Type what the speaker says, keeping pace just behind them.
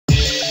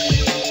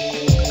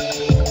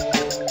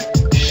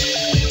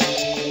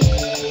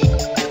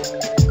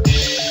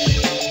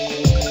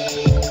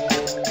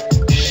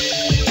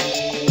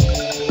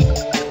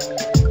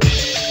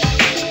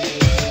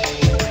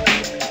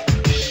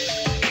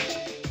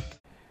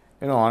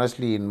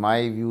Honestly, in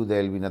my view,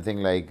 there will be nothing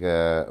like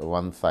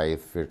one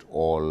size fit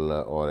all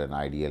or an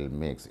ideal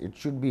mix. It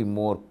should be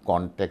more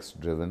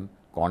context driven.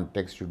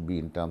 Context should be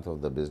in terms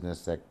of the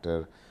business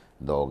sector,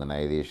 the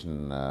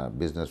organization,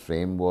 business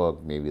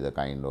framework, maybe the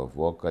kind of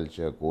work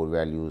culture, core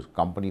values,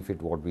 company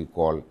fit, what we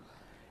call,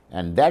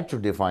 and that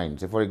should define.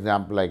 Say, for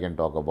example, I can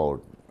talk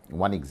about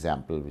one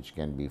example which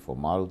can be for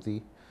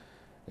Maruti.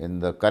 In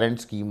the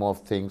current scheme of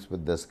things,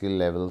 with the skill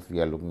levels,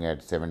 we are looking at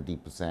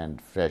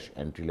 70% fresh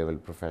entry level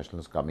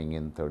professionals coming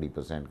in,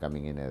 30%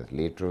 coming in as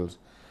laterals.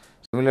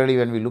 Similarly,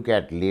 when we look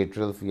at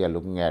laterals, we are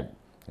looking at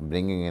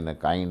bringing in a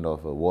kind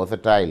of a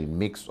versatile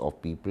mix of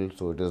people.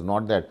 So it is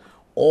not that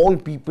all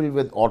people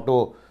with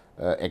auto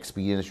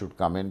experience should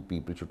come in,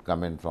 people should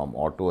come in from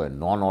auto and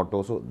non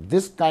auto. So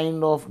this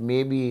kind of,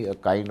 maybe a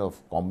kind of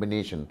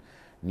combination,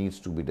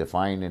 needs to be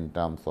defined in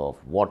terms of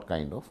what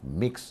kind of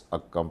mix a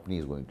company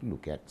is going to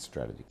look at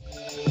strategy.